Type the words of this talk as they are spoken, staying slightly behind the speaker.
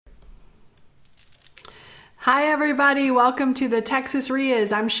Hi, everybody. Welcome to the Texas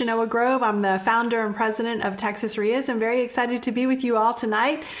RIAs. I'm Shanoa Grove. I'm the founder and president of Texas RIAs. I'm very excited to be with you all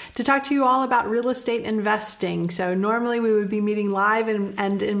tonight to talk to you all about real estate investing. So normally we would be meeting live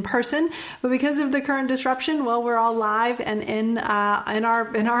and in person, but because of the current disruption, well, we're all live and in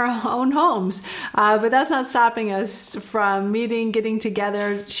our own homes. But that's not stopping us from meeting, getting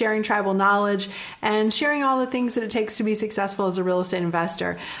together, sharing tribal knowledge, and sharing all the things that it takes to be successful as a real estate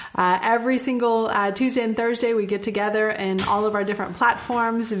investor. Every single Tuesday and Thursday, we get together in all of our different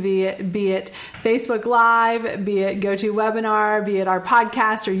platforms, be it Facebook Live, be it GoToWebinar, be it our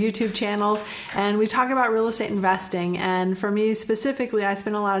podcast or YouTube channels, and we talk about real estate investing. And for me specifically, I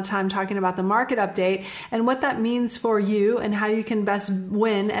spend a lot of time talking about the market update and what that means for you and how you can best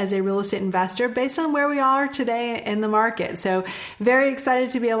win as a real estate investor based on where we are today in the market. So very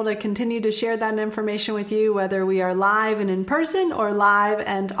excited to be able to continue to share that information with you, whether we are live and in person or live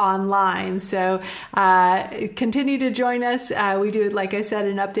and online. So continue to join us. We do, like I said,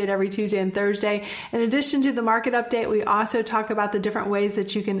 an update every Tuesday and Thursday. In addition to the market update, we also talk about the different ways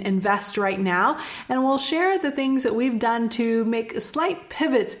that you can invest right now. And we'll share the things that we've done to make slight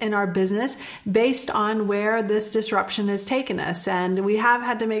pivots in our business based on where this disruption has taken us. And we have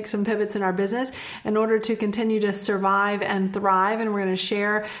had to make some pivots in our business in order to continue to survive and thrive. And we're going to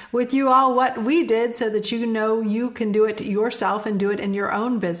share with you all what we did so that you know you can do it yourself and do it in your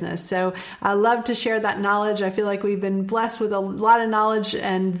own business. So I love to share that knowledge. I feel like we've been blessed with a lot of knowledge,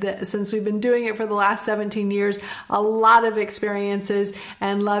 and since we've been doing it for the last 17 years, a lot of experiences,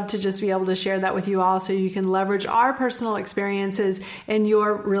 and love to just be able to share that with you all so you can leverage our personal experiences in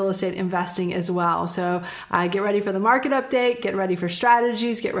your real estate investing as well. So get ready for the market update, get ready for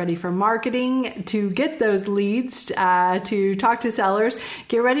strategies, get ready for marketing to get those leads, to talk to sellers,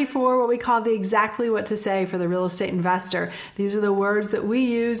 get ready for what we call the exactly what to say for the real estate investor. These are the words that we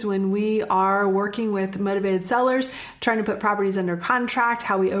use when we are working with motivated sellers, trying to put properties under contract,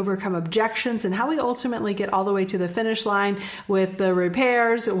 how we overcome objections, and how we ultimately get all the way to the finish line with the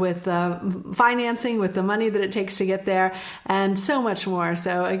repairs, with the financing, with the money that it takes to get there, and so much more.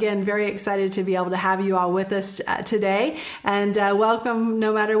 So again, very excited to be able to have you all with us today, and welcome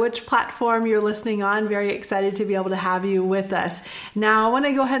no matter which platform you're listening on. Very excited to be able to have you with us. Now, I want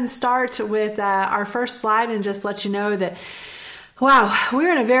to go ahead and start with our first slide and just let you know that wow,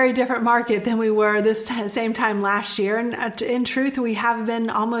 we're in a very different market than we were this same time last year. And in truth, we have been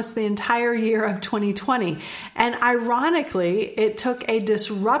almost the entire year of 2020. And ironically, it took a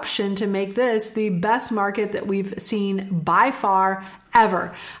disruption to make this the best market that we've seen by far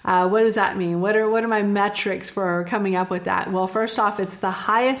ever. What does that mean? What are my metrics for coming up with that? Well, first off, it's the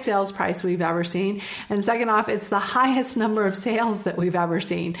highest sales price we've ever seen. And second off, it's the highest number of sales that we've ever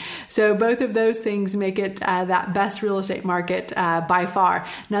seen. So both of those things make it that best real estate market by far.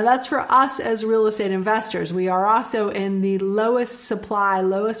 Now that's for us as real estate investors. We are also in the lowest supply,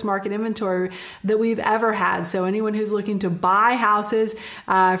 lowest market inventory that we've ever had. So anyone who's looking to buy houses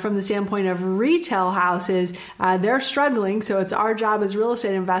from the standpoint of retail houses, they're struggling. So it's our job as real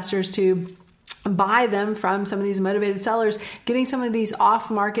estate investors to buy them from some of these motivated sellers, getting some of these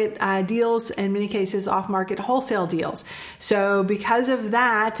off-market deals, in many cases off-market wholesale deals. So because of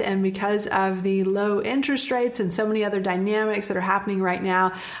that, and because of the low interest rates and so many other dynamics that are happening right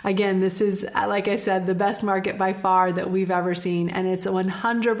now, again, this is, like I said, the best market by far that we've ever seen. And it's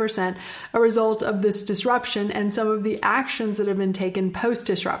 100% a result of this disruption and some of the actions that have been taken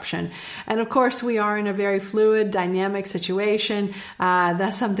post-disruption. And of course, we are in a very fluid, dynamic situation.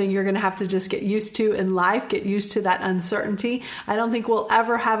 That's something you're going to have to just get used to in life, get used to that uncertainty. I don't think we'll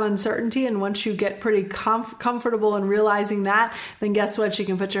ever have uncertainty. And once you get pretty comfortable in realizing that, then guess what? You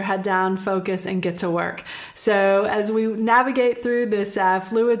can put your head down, focus, and get to work. So as we navigate through this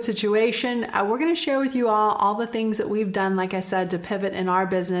fluid situation, we're going to share with you all the things that we've done, like I said, to pivot in our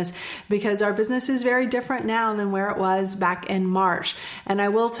business, because our business is very different now than where it was back in March. And I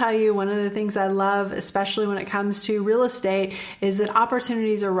will tell you, one of the things I love, especially when it comes to real estate, is that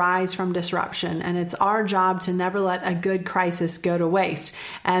opportunities arise from disruption. And it's our job to never let a good crisis go to waste.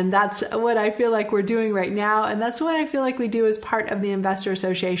 And that's what I feel like we're doing right now. And that's what I feel like we do as part of the Investor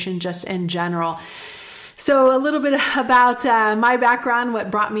Association just in general. So a little bit about my background,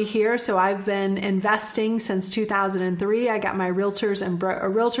 what brought me here. So I've been investing since 2003. I got my realtor's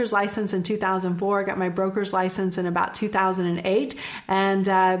license in 2004. I got my broker's license in about 2008. And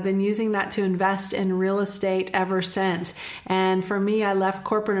I've been using that to invest in real estate ever since. And for me, I left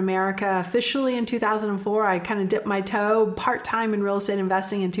corporate America officially in 2004. I kind of dipped my toe part-time in real estate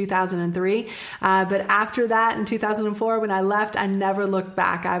investing in 2003. But after that, in 2004, when I left, I never looked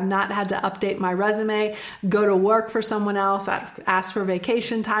back. I've not had to update my resume. go to work for someone else, ask for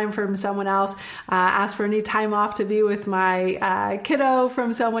vacation time from someone else, ask for any time off to be with my kiddo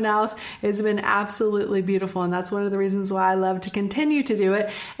from someone else. It's been absolutely beautiful. And that's one of the reasons why I love to continue to do it.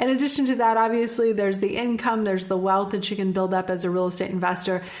 In addition to that, obviously, there's the income, there's the wealth that you can build up as a real estate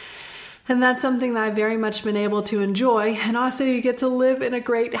investor. And that's something that I've very much been able to enjoy. And also you get to live in a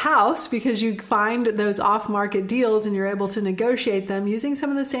great house because you find those off-market deals and you're able to negotiate them using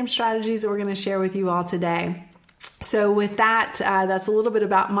some of the same strategies that we're going to share with you all today. So with that, that's a little bit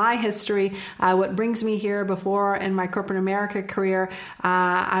about my history. What brings me here before in my corporate America career,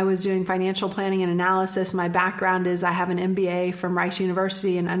 I was doing financial planning and analysis. My background is I have an MBA from Rice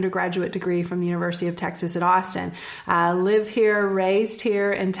University, an undergraduate degree from the University of Texas at Austin. Live here, raised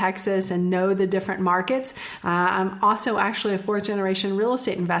here in Texas, and know the different markets. I'm also actually a fourth generation real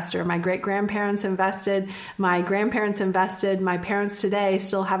estate investor. My great-grandparents invested, my grandparents invested, my parents today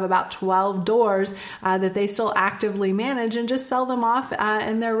still have about 12 doors that they still actively manage and just sell them off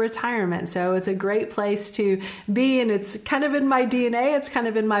in their retirement. So it's a great place to be, and it's kind of in my DNA. It's kind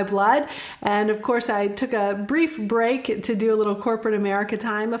of in my blood. And of course, I took a brief break to do a little corporate America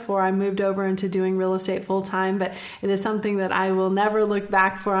time before I moved over into doing real estate full time. But it is something that I will never look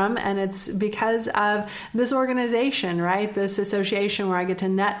back from. And it's because of this organization, right? This association where I get to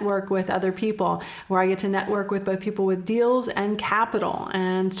network with other people, where I get to network with both people with deals and capital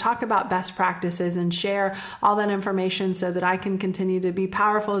and talk about best practices and share all that information so that I can continue to be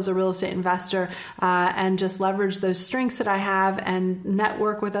powerful as a real estate investor and just leverage those strengths that I have and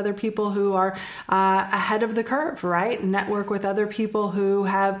network with other people who are ahead of the curve, right? Network with other people who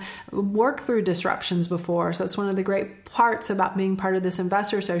have worked through disruptions before. So it's one of the great parts about being part of this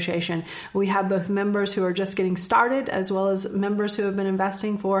investor association. We have both members who are just getting started as well as members who have been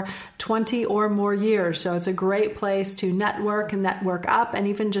investing for 20 or more years. So it's a great place to network and network up and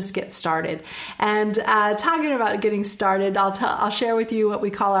even just get started. And talking about getting started, I'll share with you what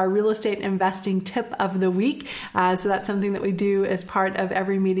we call our real estate investing tip of the week. So that's something that we do as part of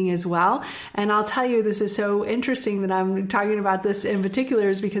every meeting as well. And I'll tell you, this is so interesting that I'm talking about this in particular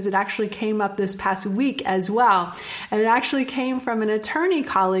is because it actually came up this past week as well. And it actually came from an attorney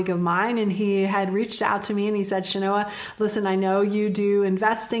colleague of mine, and he had reached out to me and he said, Shanoa, listen, I know you do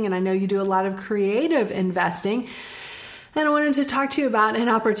investing and I know you do a lot of creative investing. And I wanted to talk to you about an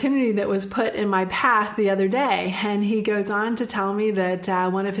opportunity that was put in my path the other day. And he goes on to tell me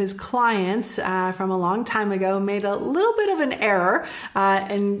that one of his clients from a long time ago made a little bit of an error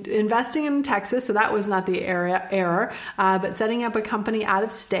in investing in Texas. So that was not the error, but setting up a company out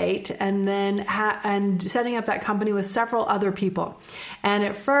of state and then and setting up that company with several other people. And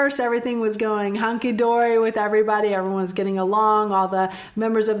at first, everything was going hunky-dory with everybody. Everyone was getting along, all the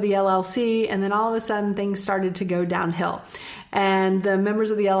members of the LLC. And then all of a sudden, things started to go downhill. And the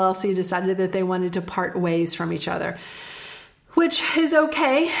members of the LLC decided that they wanted to part ways from each other, which is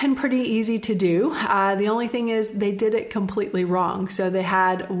okay and pretty easy to do. The only thing is they did it completely wrong. So they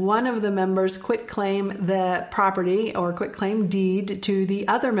had one of the members quit claim the property or quit claim deed to the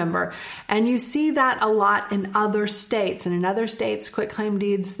other member. And you see that a lot in other states. And in other states, quit claim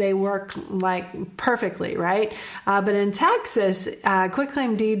deeds, they work like perfectly, right? But in Texas, quit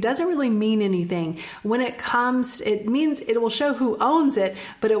claim deed doesn't really mean anything. When it comes, it means it will show who owns it,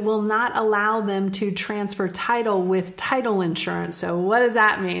 but it will not allow them to transfer title with title insurance. So what does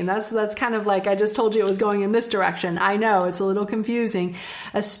that mean? That's kind of like I just told you it was going in this direction. I know it's a little confusing,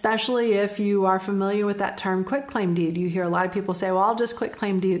 especially if you are familiar with that term quitclaim deed. You hear a lot of people say, well, I'll just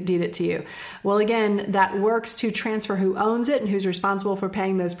quitclaim deed it to you. Well, again, that works to transfer who owns it and who's responsible for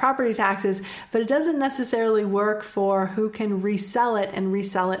paying those property taxes, but it doesn't necessarily work for who can resell it and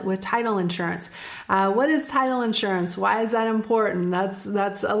resell it with title insurance. What is title insurance? Why is that important?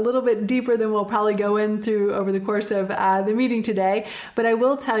 That's a little bit deeper than we'll probably go into over the course of the meeting today, but I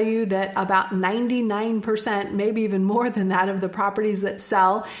will tell you that about 99%, maybe even more than that, of the properties that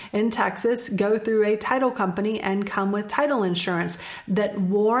sell in Texas go through a title company and come with title insurance that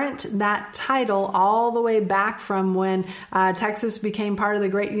warrant that title all the way back from when Texas became part of the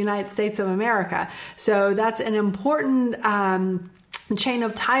great United States of America. So that's an important chain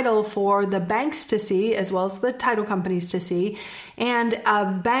of title for the banks to see as well as the title companies to see. And a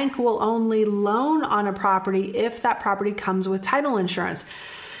bank will only loan on a property if that property comes with title insurance.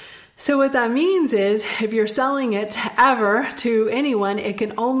 So what that means is if you're selling it ever to anyone, it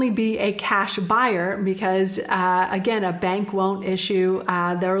can only be a cash buyer because, again, a bank won't issue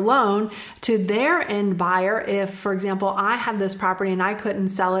their loan to their end buyer if, for example, I had this property and I couldn't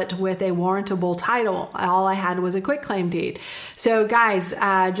sell it with a warrantable title. All I had was a quitclaim deed. So guys,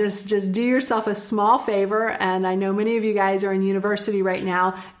 just do yourself a small favor. And I know many of you guys are in university right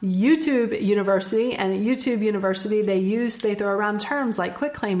now, YouTube University, and at YouTube University, they throw around terms like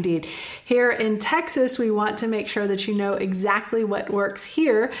quitclaim deed. Here in Texas, we want to make sure that you know exactly what works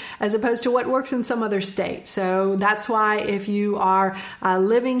here as opposed to what works in some other state. So that's why if you are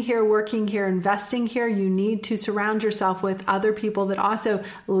living here, working here, investing here, you need to surround yourself with other people that also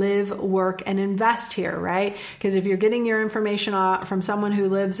live, work, and invest here, right? Because if you're getting your information from someone who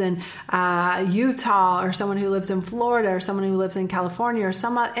lives in Utah or someone who lives in Florida or someone who lives in California or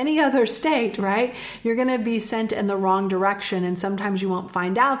any other state, right? You're going to be sent in the wrong direction. And sometimes you won't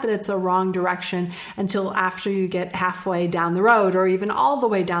find out that it's a wrong direction until after you get halfway down the road or even all the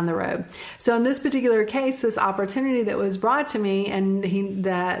way down the road. So in this particular case, this opportunity that was brought to me, and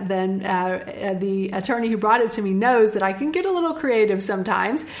the attorney who brought it to me knows that I can get a little creative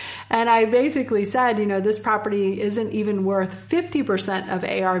sometimes. And I basically said, this property isn't even worth 50% of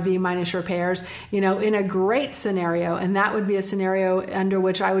ARV minus repairs, in a great scenario. And that would be a scenario under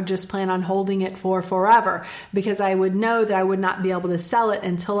which I would just plan on holding it for forever because I would know that I would not be able to sell it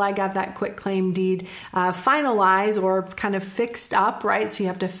until I got that quitclaim deed finalized or kind of fixed up, right? So you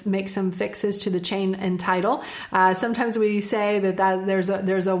have to make some fixes to the chain and title. Sometimes we say that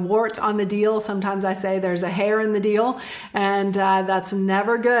there's a wart on the deal. Sometimes I say there's a hair in the deal, and that's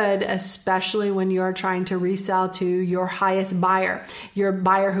never good, especially when you're trying to resell to your highest buyer, your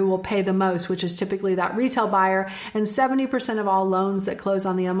buyer who will pay the most, which is typically that retail buyer. And 70% of all loans that close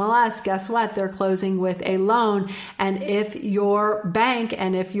on the MLS, guess what? They're closing with a loan. And if your bank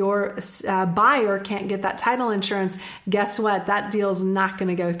and if your buyer can't get that title insurance, guess what? That deal's not going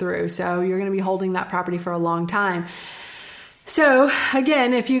to go through. So you're going to be holding that property for a long time. So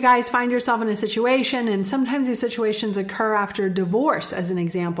again, if you guys find yourself in a situation, and sometimes these situations occur after divorce, as an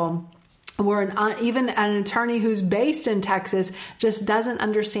example, or even an attorney who's based in Texas just doesn't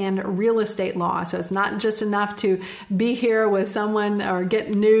understand real estate law. So it's not just enough to be here with someone or get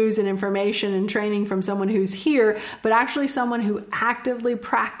news and information and training from someone who's here, but actually someone who actively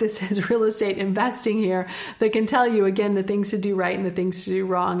practices real estate investing here that can tell you, again, the things to do right and the things to do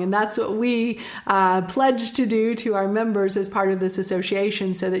wrong. And that's what we pledge to do to our members as part of this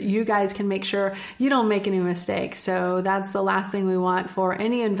association so that you guys can make sure you don't make any mistakes. So that's the last thing we want for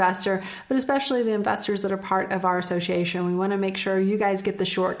any investor, but especially the investors that are part of our association. We want to make sure you guys get the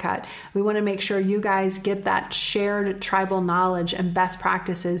shortcut. We want to make sure you guys get that shared tribal knowledge and best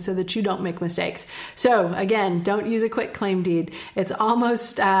practices so that you don't make mistakes. So again, don't use a quitclaim deed. It's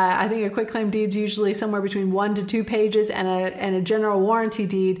almost, I think a quitclaim deed is usually somewhere between 1 to 2 pages, and a general warranty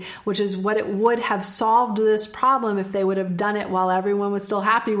deed, which is what it would have solved this problem if they would have done it while everyone was still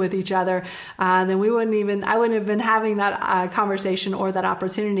happy with each other. Then I wouldn't have been having that conversation or that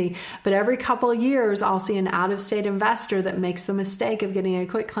opportunity. But every couple of years, I'll see an out-of-state investor that makes the mistake of getting a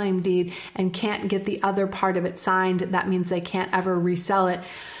quitclaim deed and can't get the other part of it signed. That means they can't ever resell it.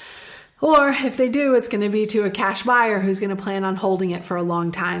 Or if they do, it's going to be to a cash buyer who's going to plan on holding it for a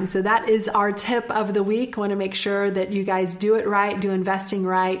long time. So that is our tip of the week. I want to make sure that you guys do it right, do investing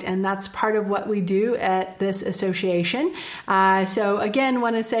right. And that's part of what we do at this association. So again,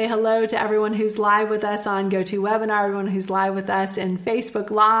 want to say hello to everyone who's live with us on GoToWebinar, everyone who's live with us in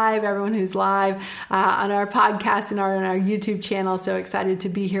Facebook Live, everyone who's live on our podcast and on our YouTube channel. So excited to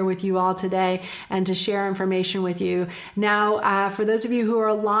be here with you all today and to share information with you. Now, for those of you who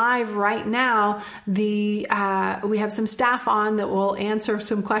are live right now, we have some staff on that will answer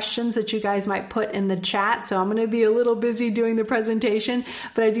some questions that you guys might put in the chat. So I'm going to be a little busy doing the presentation,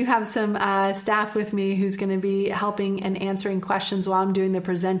 but I do have some staff with me who's going to be helping and answering questions while I'm doing the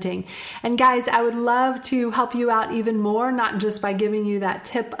presenting. And guys, I would love to help you out even more, not just by giving you that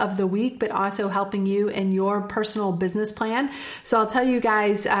tip of the week, but also helping you in your personal business plan. So I'll tell you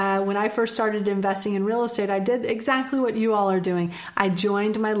guys, when I first started investing in real estate, I did exactly what you all are doing. I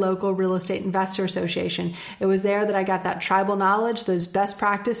joined my local Real Estate Investor Association. It was there that I got that tribal knowledge, those best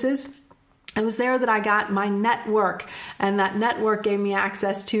practices. It was there that I got my network, and that network gave me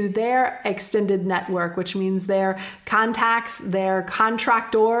access to their extended network, which means their contacts, their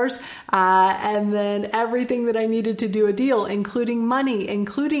contractors, and then everything that I needed to do a deal, including money,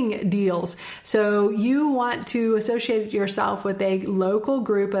 including deals. So you want to associate yourself with a local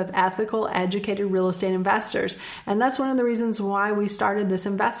group of ethical, educated real estate investors. And that's one of the reasons why we started this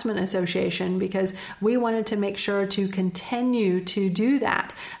investment association, because we wanted to make sure to continue to do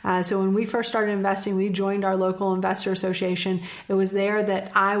that. So when we first started investing, we joined our local investor association. It was there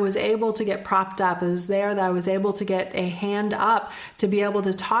that I was able to get propped up. It was there that I was able to get a hand up to be able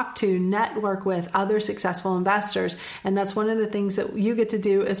to talk to, network with other successful investors. And that's one of the things that you get to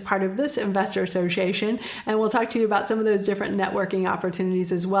do as part of this investor association. And we'll talk to you about some of those different networking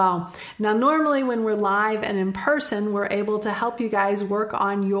opportunities as well. Now, normally when we're live and in person, we're able to help you guys work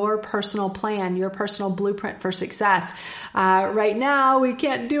on your personal plan, your personal blueprint for success. Right now, we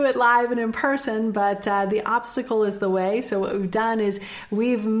can't do it live and in person, but the obstacle is the way. So what we've done is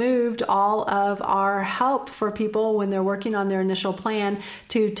we've moved all of our help for people when they're working on their initial plan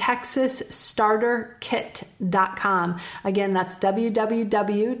to TexasStarterKit.com. Again, that's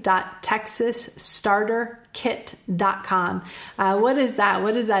www.TexasStarterKit.com. What is that?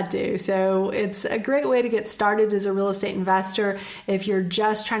 What does that do? So it's a great way to get started as a real estate investor. If you're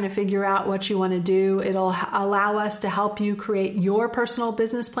just trying to figure out what you want to do, it'll allow us to help you create your personal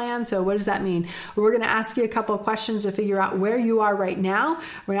business plan. So what does that mean? We're going to ask you a couple of questions to figure out where you are right now.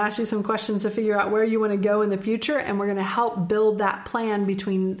 We're going to ask you some questions to figure out where you want to go in the future, and we're going to help build that plan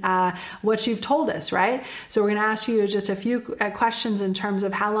between what you've told us, right? So we're going to ask you just a few questions in terms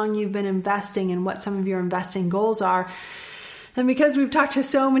of how long you've been investing and what some of your investing goals are. And because we've talked to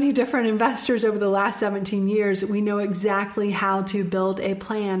so many different investors over the last 17 years, we know exactly how to build a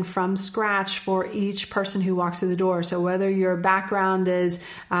plan from scratch for each person who walks through the door. So whether your background is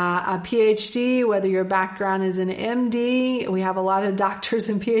a PhD, whether your background is an MD, we have a lot of doctors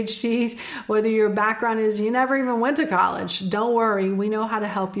and PhDs, whether your background is you never even went to college, don't worry. We know how to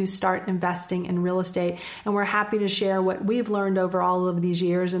help you start investing in real estate. And we're happy to share what we've learned over all of these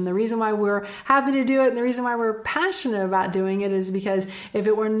years. And the reason why we're happy to do it and the reason why we're passionate about doing it is because if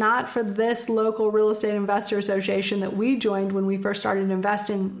it were not for this local real estate investor association that we joined when we first started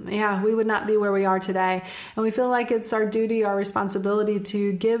investing, we would not be where we are today. And we feel like it's our duty, our responsibility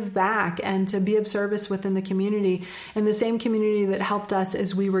to give back and to be of service within the community, and the same community that helped us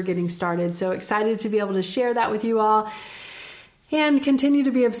as we were getting started. So excited to be able to share that with you all and continue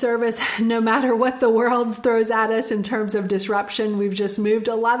to be of service no matter what the world throws at us in terms of disruption. We've just moved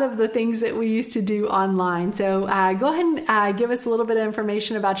a lot of the things that we used to do online. So go ahead and give us a little bit of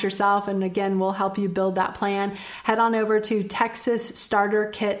information about yourself. And again, we'll help you build that plan. Head on over to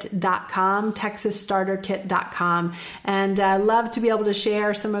TexasStarterKit.com, TexasStarterKit.com. And love to be able to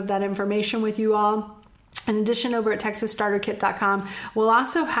share some of that information with you all. In addition, over at TexasStarterKit.com, we'll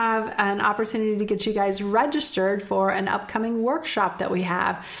also have an opportunity to get you guys registered for an upcoming workshop that we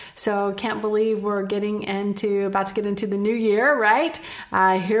have. So can't believe we're about to get into the new year, right?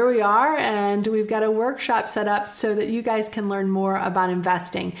 Here we are, and we've got a workshop set up so that you guys can learn more about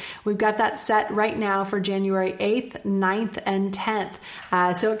investing. We've got that set right now for January 8th, 9th, and 10th.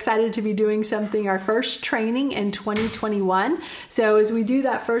 So excited to be doing our first training in 2021. So as we do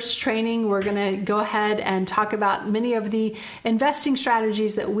that first training, we're going to go ahead and talk about many of the investing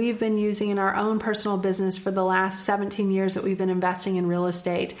strategies that we've been using in our own personal business for the last 17 years that we've been investing in real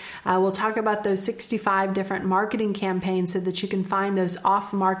estate. We'll talk about those 65 different marketing campaigns so that you can find those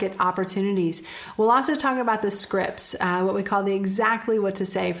off-market opportunities. We'll also talk about the scripts, what we call the exactly what to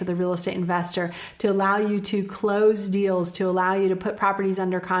say for the real estate investor, to allow you to close deals, to allow you to put properties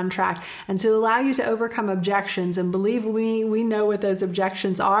under contract, and to allow you to overcome objections. And believe me, we know what those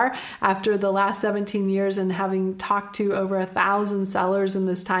objections are after the last 17 years and having talked to over 1,000 sellers in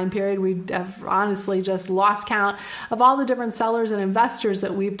this time period. We have honestly just lost count of all the different sellers and investors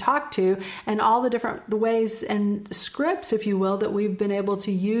that we've talked to, and all the different ways and scripts, if you will, that we've been able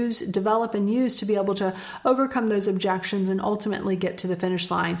to develop and use to be able to overcome those objections and ultimately get to the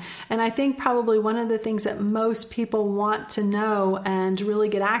finish line. And I think probably one of the things that most people want to know and really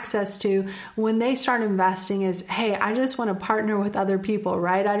get access to when they start investing is, hey, I just want to partner with other people,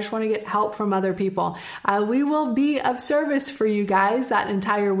 right? I just want to get help from other people. we will be of service for you guys that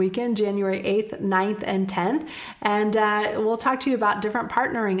entire weekend, January 8th, 9th, and 10th. And we'll talk to you about different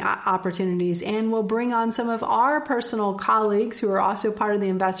partnering opportunities. And we'll bring on some of our personal colleagues who are also part of the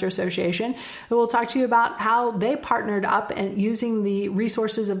Investor Association, who will talk to you about how they partnered up and using the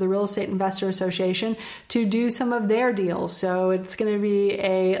resources of the Real Estate Investor Association to do some of their deals. So it's going to be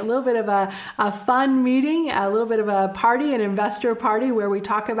a little bit of a fun meeting, a little bit of a party, an investor party where we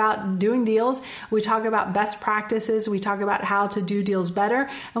talk about doing deals. We talk about best practices. We talk about how to do deals better.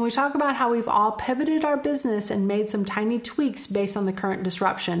 And we talk about how we've all pivoted our business and made some tiny tweaks based on the current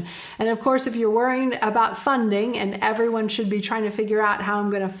disruption. And of course, if you're worried about funding, and everyone should be trying to figure out how I'm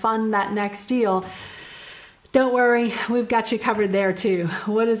going to fund that next deal, don't worry, we've got you covered there too.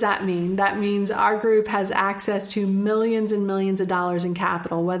 What does that mean? That means our group has access to millions and millions of dollars in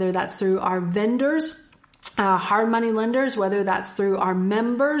capital, whether that's through our vendors, hard money lenders, whether that's through our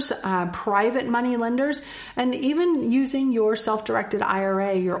members, private money lenders, and even using your self-directed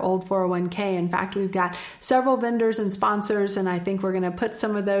IRA, your old 401k. In fact, we've got several vendors and sponsors, and I think we're going to put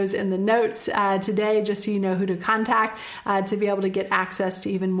some of those in the notes today just so you know who to contact to be able to get access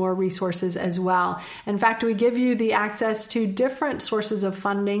to even more resources as well. In fact, we give you the access to different sources of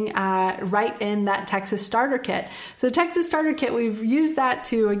funding right in that Texas Starter Kit. So the Texas Starter Kit, we've used that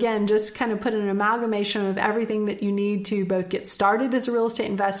to, again, just kind of put an amalgamation of everything that you need to both get started as a real estate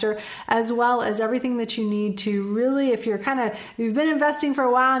investor, as well as everything that you need to really, if you've been investing for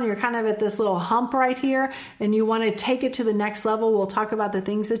a while and you're kind of at this little hump right here and you want to take it to the next level, we'll talk about the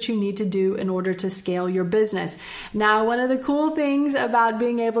things that you need to do in order to scale your business. Now, one of the cool things about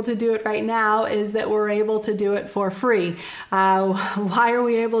being able to do it right now is that we're able to do it for free. Why are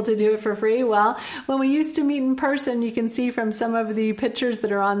we able to do it for free? Well, when we used to meet in person, you can see from some of the pictures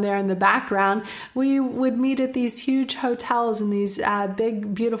that are on there in the background, we would meet at these huge hotels and these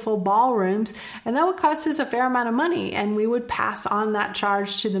big, beautiful ballrooms, and that would cost us a fair amount of money, and we would pass on that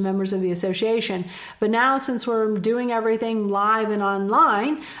charge to the members of the association. But now, since we're doing everything live and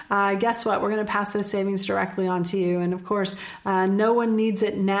online, guess what? We're going to pass those savings directly on to you. And of course, no one needs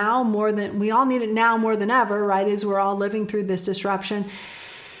it now we all need it now more than ever, right? As we're all living through this disruption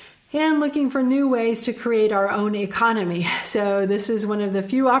and looking for new ways to create our own economy. So this is one of the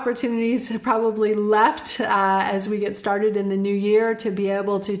few opportunities probably left as we get started in the new year to be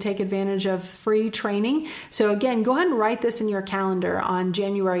able to take advantage of free training. So again, go ahead and write this in your calendar on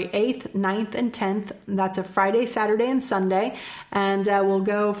January 8th, 9th, and 10th. That's a Friday, Saturday, and Sunday. And we'll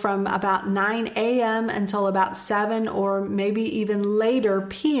go from about 9 a.m. until about 7 or maybe even later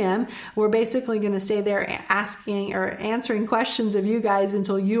p.m. We're basically going to stay there asking or answering questions of you guys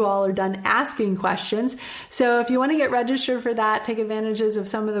until you all are done asking questions. So if you want to get registered for that, take advantages of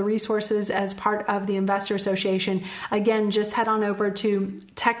some of the resources as part of the Investor Association, again, just head on over to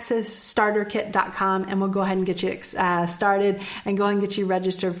texasstarterkit.com and we'll go ahead and get you started and go ahead and get you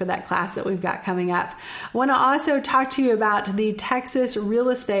registered for that class that we've got coming up. I want to also talk to you about the Texas real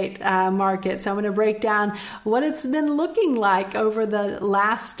estate market. So I'm going to break down what it's been looking like over the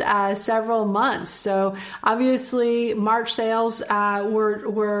last several months. So obviously March sales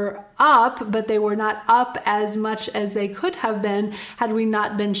were up, but they were not up as much as they could have been had we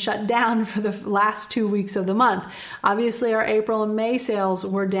not been shut down for the last 2 weeks of the month. Obviously, our April and May sales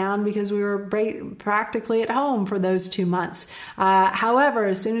were down because we were practically at home for those 2 months. However,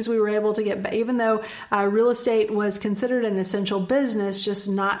 as soon as we were able to get, even though real estate was considered an essential business, just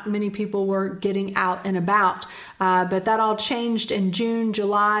not many people were getting out and about. But that all changed in June,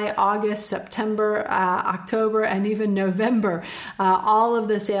 July, August, September, October, and even November. All of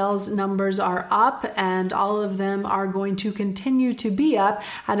the sales numbers are up and all of them are going to continue to be up.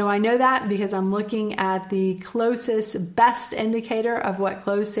 How do I know that? Because I'm looking at the closest, best indicator of what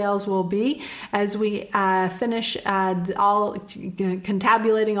closed sales will be as we finish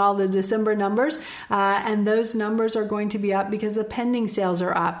contabulating all the December numbers. And those numbers are going to be up because the pending sales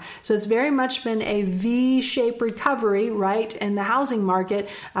are up. So it's very much been a V-shaped recovery, right? In the housing market,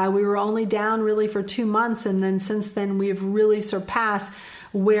 we were only down really for 2 months. And then since then, we've really surpassed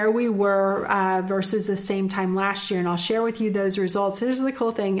where we were versus the same time last year. And I'll share with you those results. Here's the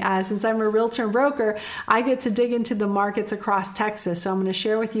cool thing. Since I'm a realtor and broker, I get to dig into the markets across Texas. So I'm going to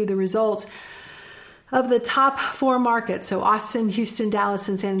share with you the results of the top 4 markets. So Austin, Houston, Dallas,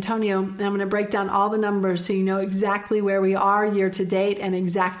 and San Antonio. And I'm going to break down all the numbers so you know exactly where we are year to date and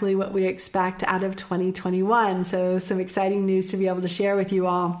exactly what we expect out of 2021. So some exciting news to be able to share with you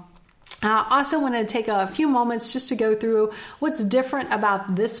all. I also want to take a few moments just to go through what's different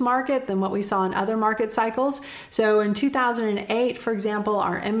about this market than what we saw in other market cycles. So in 2008, for example,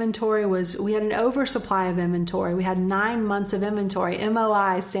 our inventory we had an oversupply of inventory. We had 9 months of inventory.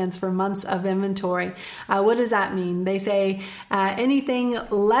 MOI stands for months of inventory. What does that mean? They say anything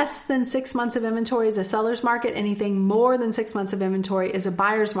less than 6 months of inventory is a seller's market. Anything more than 6 months of inventory is a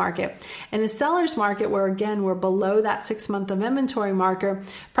buyer's market. In a seller's market, where again, we're below that 6 month of inventory marker,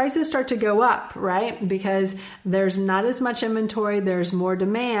 prices start to go up, right? Because there's not as much inventory, there's more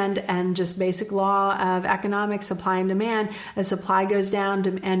demand, and just basic law of economic supply and demand, as supply goes down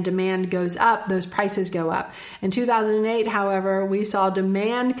and demand goes up, those prices go up. In 2008, however, we saw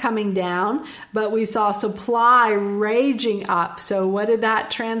demand coming down, but we saw supply raging up. So what did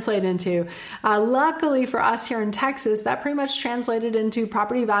that translate into? Luckily for us here in Texas, that pretty much translated into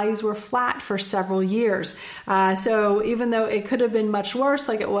property values were flat for several years. So even though it could have been much worse,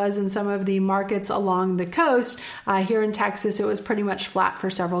 like it was in some of the markets along the coast, here in Texas, it was pretty much flat for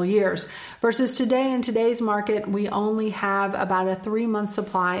several years. Versus today, in today's market, we only have about a 3-month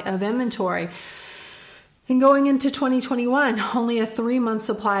supply of inventory. And going into 2021, only a 3-month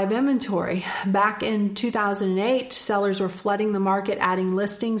supply of inventory. Back in 2008, sellers were flooding the market, adding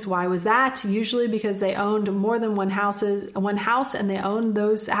listings. Why was that? Usually because they owned more than one house, and they owned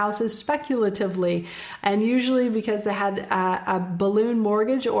those houses speculatively. And usually because they had a balloon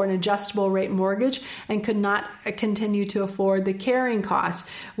mortgage or an adjustable rate mortgage and could not continue to afford the carrying costs.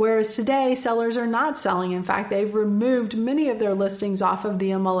 Whereas today, sellers are not selling. In fact, they've removed many of their listings off of the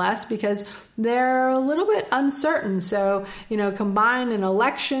MLS because they're a little bit uncertain. So, combine an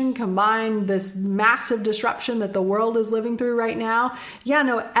election, combine this massive disruption that the world is living through right now.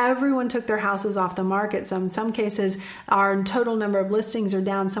 Everyone took their houses off the market. So in some cases, our total number of listings are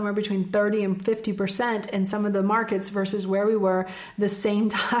down somewhere between 30 and 50% in some of the markets versus where we were the same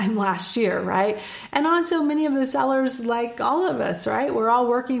time last year, right? And also many of the sellers, like all of us, right? We're all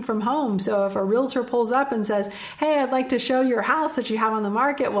working from home. So if a realtor pulls up and says, hey, I'd like to show your house that you have on the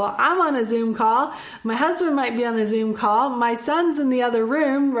market. Well, I'm on a Zoom call. My husband might be on a Zoom call. My son's in the other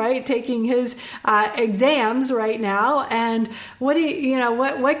room, right, taking his exams right now. And what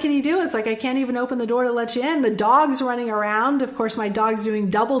can you do? It's like, I can't even open the door to let you in. The dog's running around. Of course, my dog's doing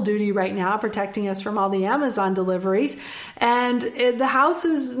double duty right now, protecting us from all the Amazon deliveries. And the house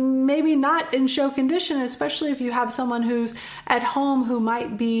is maybe not in show condition, especially if you have someone who's at home who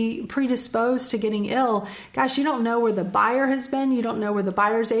might be predisposed to getting ill. Gosh, you don't know where the buyer has been. You don't know where the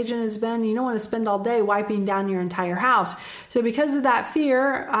buyer's agent has been. You don't want to spend all day wiping down your entire house. So because of that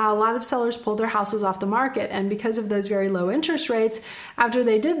fear, a lot of sellers pulled their houses off the market. And because of those very low interest rates, after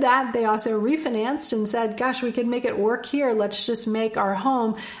they did that, they also refinanced and said, gosh, we could make it work here. Let's just make our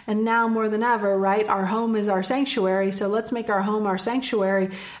home. And now more than ever, right, our home is our sanctuary. So let's make our home our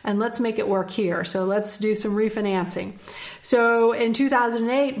sanctuary and let's make it work here. So let's do some refinancing. So in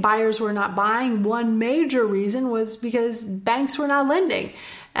 2008, buyers were not buying. One major reason was because banks were not lending.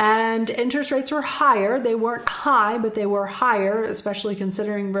 And interest rates were higher. They weren't high, but they were higher, especially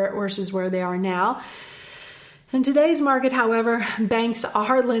considering versus where they are now. In today's market, however, banks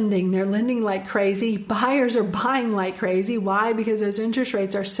are lending. They're lending like crazy. Buyers are buying like crazy. Why? Because those interest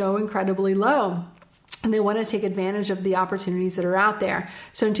rates are so incredibly low. And they want to take advantage of the opportunities that are out there.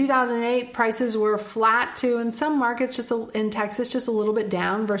 So in 2008, prices were flat to, in some markets, in Texas, just a little bit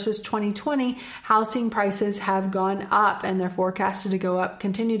down versus 2020. Housing prices have gone up and they're forecasted to go up,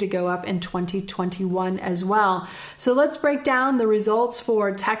 continue to go up in 2021 as well. So let's break down the results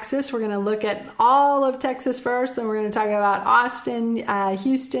for Texas. We're going to look at all of Texas first, then we're going to talk about Austin,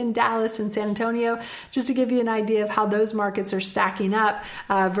 Houston, Dallas, and San Antonio, just to give you an idea of how those markets are stacking up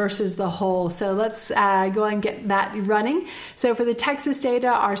versus the whole. So let's go and get that running. So for the Texas data,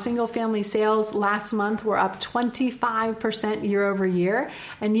 our single family sales last month were up 25% year over year,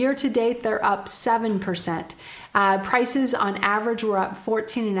 and year to date, they're up 7%. Prices on average were up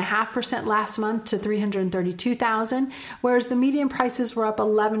 14.5% last month to $332,000, whereas the median prices were up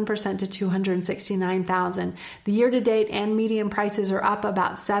 11% to $269,000. The year-to-date and median prices are up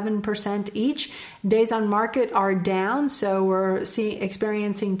about 7% each. Days on market are down, so we're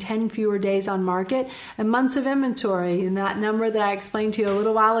experiencing 10 fewer days on market. And months of inventory, and that number that I explained to you a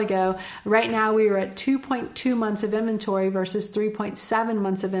little while ago, right now we are at 2.2 months of inventory versus 3.7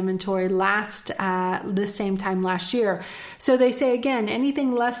 months of inventory this same time last year. So they say, again,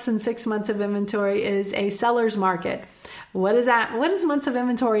 anything less than 6 months of inventory is a seller's market. What is that? What does months of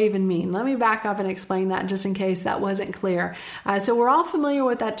inventory even mean? Let me back up and explain that just in case that wasn't clear. So we're all familiar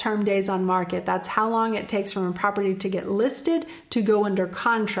with that term days on market. That's how long it takes from a property to get listed to go under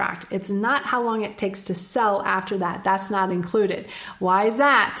contract. It's not how long it takes to sell after that. That's not included. Why is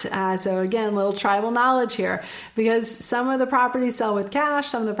that? So again, little tribal knowledge here, because some of the properties sell with cash,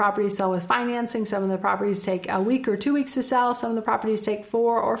 some of the properties sell with financing, some of the properties take a week or 2 weeks to sell, some of the properties take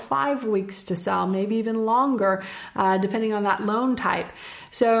 4 or 5 weeks to sell, maybe even longer, depending on that loan type.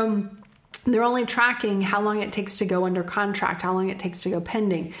 So they're only tracking how long it takes to go under contract, how long it takes to go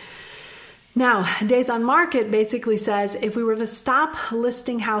pending. Now, days on market basically says if we were to stop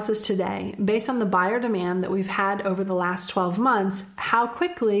listing houses today, based on the buyer demand that we've had over the last 12 months, how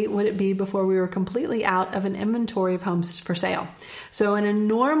quickly would it be before we were completely out of an inventory of homes for sale? So in a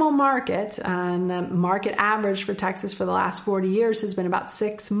normal market, and the market average for Texas for the last 40 years has been about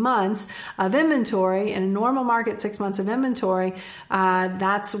 6 months of inventory. In a normal market, 6 months of inventory,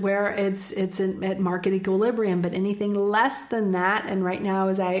 that's where it's at market equilibrium. But anything less than that, and right now,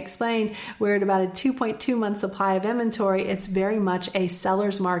 as I explained, we're at about a 2.2 month supply of inventory. It's very much a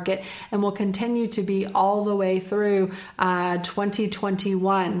seller's market and will continue to be all the way through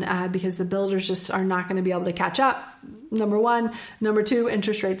 2021 because the builders just are not going to be able to catch up. Number one. Number two,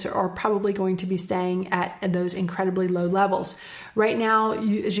 interest rates are probably going to be staying at those incredibly low levels. Right now,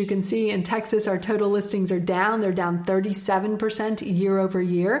 as you can see in Texas, our total listings are down. They're down 37% year over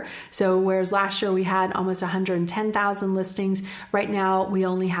year. So whereas last year we had almost 110,000 listings, right now we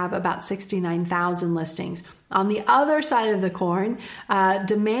only have about 69,000 listings. On the other side of the coin,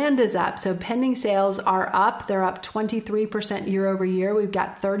 demand is up. So pending sales are up. They're up 23% year over year. We've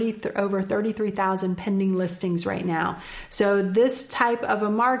got over 33,000 pending listings right now. So this type of a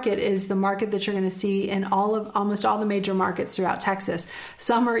market is the market that you're going to see in almost all the major markets throughout Texas.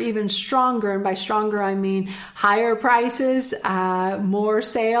 Some are even stronger, and by stronger I mean higher prices, more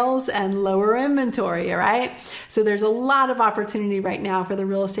sales, and lower inventory. All right. So there's a lot of opportunity right now for the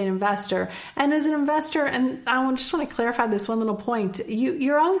real estate investor. And as an investor, and I just want to clarify this one little point.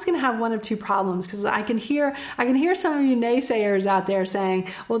 You're always going to have one of two problems, because I can hear some of you naysayers out there saying,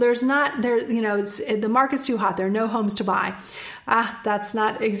 well, the market's too hot. There are no homes to buy. That's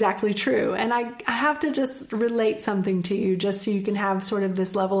not exactly true. And I have to just relate something to you just so you can have sort of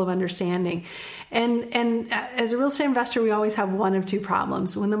this level of understanding. And as a real estate investor, we always have one of two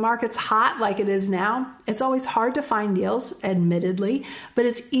problems. When the market's hot like it is now, it's always hard to find deals, admittedly, but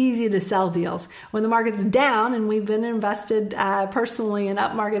it's easy to sell deals. When the market's down, and we've been invested personally in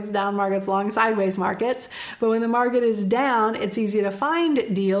up markets, down markets, long sideways markets, but when the market is down, it's easy to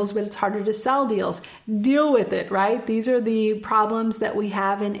find deals, but it's harder to sell deals. Deal with it, right? These are the problems that we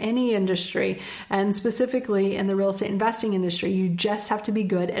have in any industry, and specifically in the real estate investing industry. You just have to be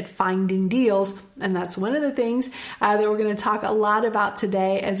good at finding deals. And that's one of the things that we're going to talk a lot about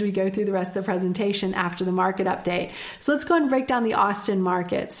today as we go through the rest of the presentation after the market update. So let's go ahead and break down the Austin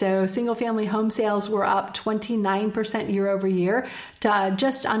market. So single family home sales were up 29% year over year to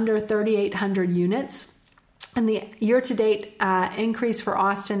just under 3,800 units. And the year-to-date increase for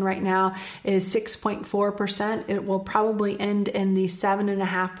Austin right now is 6.4%. It will probably end in the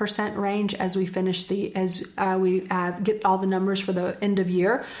 7.5% range as we finish we get all the numbers for the end of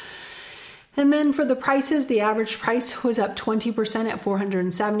year. And then for the prices, the average price was up 20% at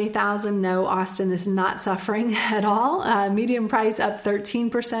 $470,000. No, Austin is not suffering at all. Median price up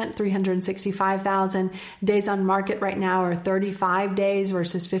 13%, $365,000. Days on market right now are 35 days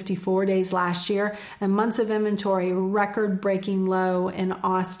versus 54 days last year. And months of inventory, record-breaking low in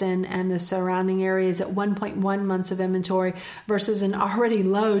Austin and the surrounding areas at 1.1 months of inventory versus an already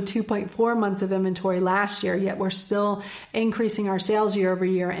low 2.4 months of inventory last year. Yet we're still increasing our sales year over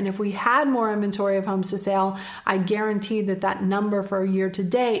year. And if we had more inventory of homes to sell, I guarantee that number for year to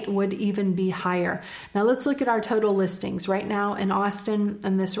date would even be higher. Now let's look at our total listings. Right now in Austin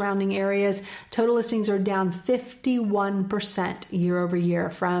and the surrounding areas, total listings are down 51% year over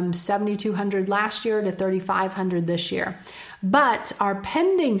year, from 7,200 last year to 3,500 this year. But our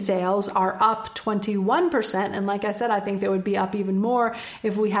pending sales are up 21%. And like I said, I think they would be up even more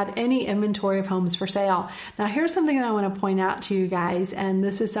if we had any inventory of homes for sale. Now, here's something that I want to point out to you guys. And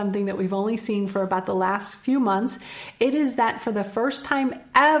this is something that we've only seen for about the last few months. It is that for the first time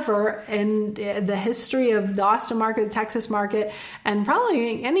ever in the history of the Austin market, the Texas market, and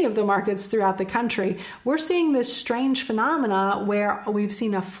probably any of the markets throughout the country, we're seeing this strange phenomena where we've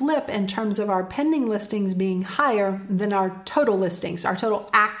seen a flip in terms of our pending listings being higher than our total listings, our total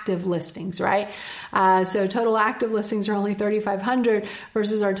active listings, right? So total active listings are only 3,500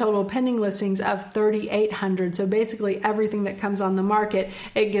 versus our total pending listings of 3,800. So basically everything that comes on the market,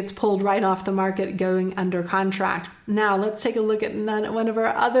 it gets pulled right off the market going under contract. Now, let's take a look at one of our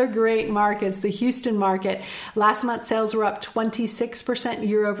other great markets, the Houston market. Last month, sales were up 26%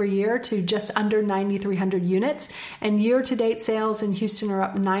 year over year to just under 9,300 units. And year-to-date sales in Houston are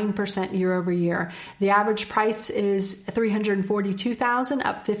up 9% year over year. The average price is $342,000,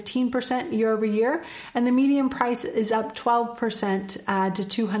 up 15% year over year. And the median price is up 12%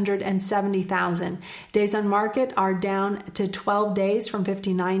 to $270,000. Days on market are down to 12 days from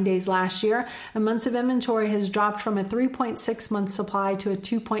 59 days last year. And months of inventory has dropped from a 3.6 month supply to a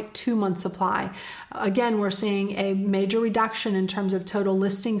 2.2 month supply. Again, we're seeing a major reduction in terms of total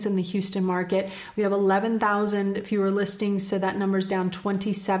listings in the Houston market. We have 11,000 fewer listings, so that number's down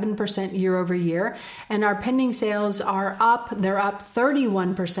 27% year over year. And our pending sales are up. They're up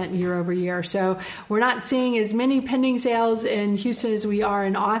 31% year over year. So we're not seeing as many pending sales in Houston as we are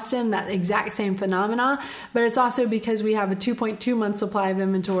in Austin, that exact same phenomena. But it's also because we have a 2.2 month supply of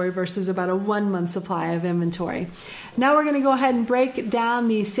inventory versus about a 1 month supply of inventory. Now we're going to go ahead and break down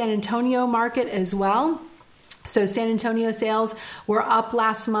the San Antonio market as well. So San Antonio sales were up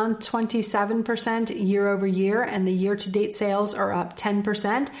last month 27% year over year, and the year-to-date sales are up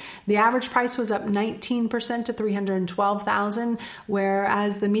 10%. The average price was up 19% to $312,000,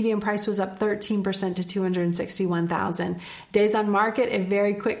 whereas the median price was up 13% to $261,000. Days on market, a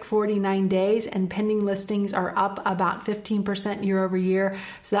very quick 49 days, and pending listings are up about 15% year over year.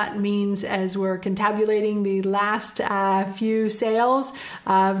 So that means as we're contabulating the last few sales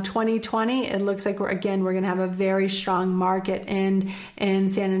of 2020, it looks like we're going to have a very strong market in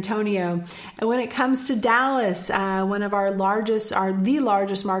San Antonio. And when it comes to Dallas, one of our largest, the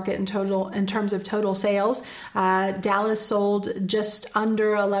largest market in terms of total sales, Dallas sold just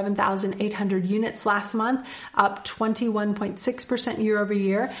under 11,800 units last month, up 21.6% year over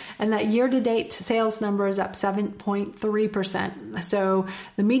year. And that year-to-date sales number is up 7.3%. So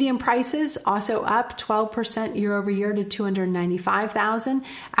the median prices also up 12% year over year to $295,000.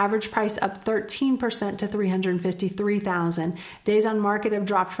 Average price up 13% to $353,000. Days on market have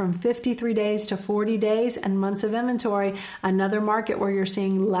dropped from 53 days to 40 days, and months of inventory, another market where you're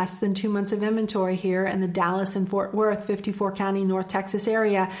seeing less than 2 months of inventory here in the Dallas and Fort Worth, 54 County, North Texas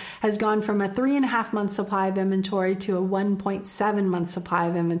area, has gone from a 3.5 month supply of inventory to a 1.7 month supply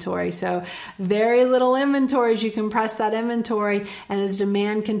of inventory. So very little inventory as you compress that inventory, and as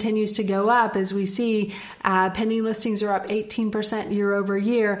demand continues to go up, as we see pending listings are up 18% year over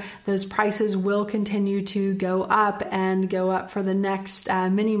year, those prices will continue to go up and go up for the next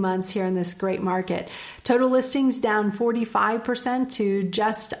many months here in this great market. Total listings down 45% to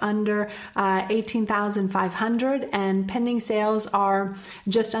just under 18,500, and pending sales are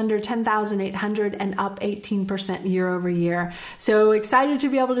just under 10,800 and up 18% year over year. So excited to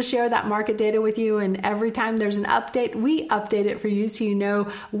be able to share that market data with you, and every time there's an update, we update it for you so you know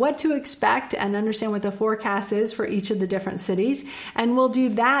what to expect and understand what the forecast is for each of the different cities. And we'll do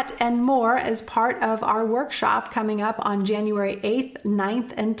that and more as part of our workshop coming up on January 8th,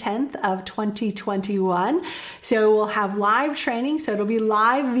 9th, and 10th of 2021. So we'll have live training. So it'll be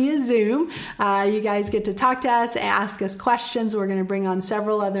live via Zoom. You guys get to talk to us, ask us questions. We're going to bring on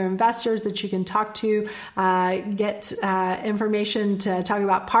several other investors that you can talk to, get information to talk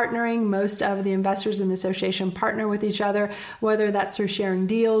about partnering. Most of the investors in the association partner with each other, whether that's through sharing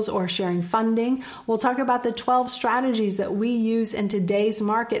deals or sharing funding. We'll talk about the 12 strategies that we use in today's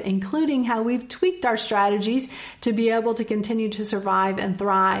market, including how we've tweaked our strategies to be able to continue to survive and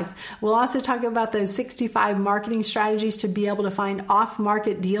thrive. We'll also talk about those 65 marketing strategies to be able to find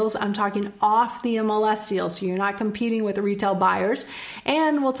off-market deals. I'm talking off the MLS deals, so you're not competing with retail buyers.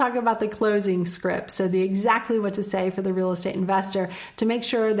 And we'll talk about the closing script, so exactly what to say for the real estate investor to make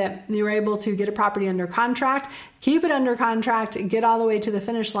sure that you're able to get a property under contract, keep it under contract, get all the way to the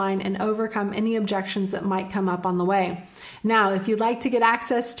finish line, and overcome any objections that might come up on the way. Now, if you'd like to get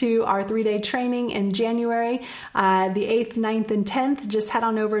access to our 3-day training in January, the 8th, 9th, and 10th, just head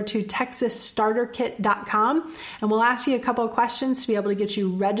on over to texasstarterkit.com, and we'll ask you a couple of questions to be able to get you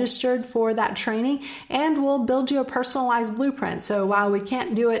registered for that training, and we'll build you a personalized blueprint. So while we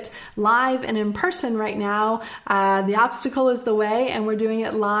can't do it live and in person right now, the obstacle is the way, and we're doing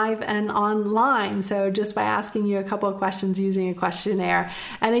it live and online. So just by asking you a couple of questions using a questionnaire.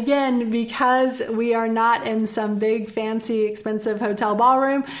 And again, because we are not in some big fancy expensive hotel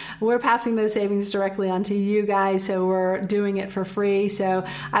ballroom, we're passing those savings directly onto you guys, so we're doing it for free. So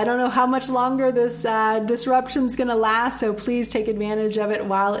I don't know how much longer this disruption is going to last, so please take advantage of it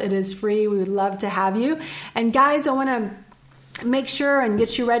while it is free. We would love to have you. And guys, I want to make sure and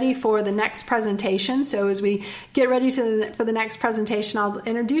get you ready for the next presentation. So as we get ready for the next presentation, I'll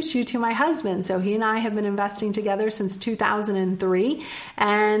introduce you to my husband. So he and I have been investing together since 2003,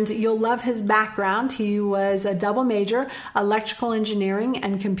 and you'll love his background. He was a double major, electrical engineering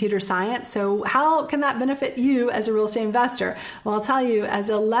and computer science. So how can that benefit you as a real estate investor? Well, I'll tell you, as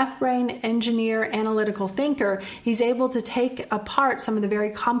a left brain engineer, analytical thinker, he's able to take apart some of the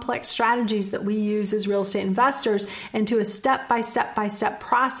very complex strategies that we use as real estate investors into a step-by-step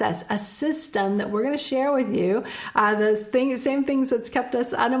process, a system that we're going to share with you. Same things that's kept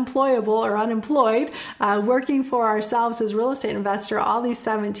us unemployable or unemployed, working for ourselves as real estate investor all these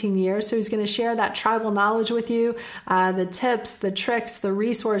 17 years. So he's going to share that tribal knowledge with you, the tips, the tricks, the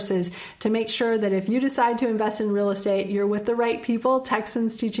resources to make sure that if you decide to invest in real estate, you're with the right people,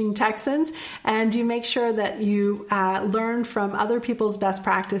 Texans teaching Texans, and you make sure that you learn from other people's best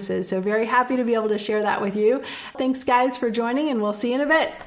practices. So very happy to be able to share that with you. Thanks, guys, for joining, and we'll see you in a bit.